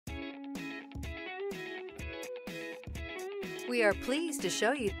We are pleased to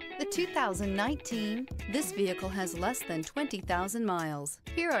show you the 2019. This vehicle has less than 20,000 miles.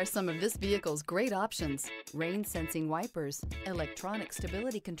 Here are some of this vehicle's great options: rain sensing wipers, electronic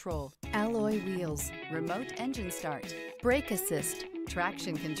stability control, alloy wheels, remote engine start, brake assist,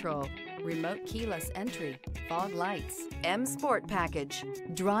 traction control, remote keyless entry, fog lights, M Sport package.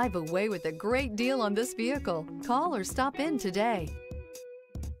 Drive away with a great deal on this vehicle. Call or stop in today.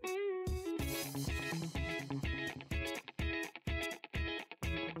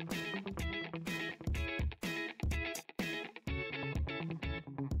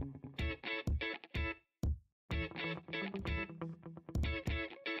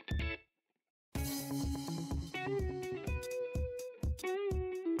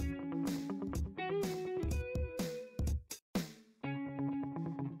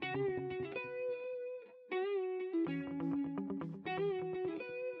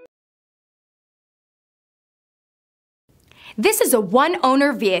 This is a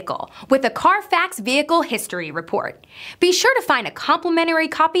one-owner vehicle with a CARFAX vehicle history report. Be sure to find a complimentary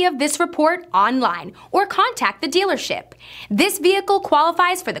copy of this report online or contact the dealership. This vehicle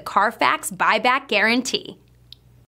qualifies for the CARFAX buyback guarantee.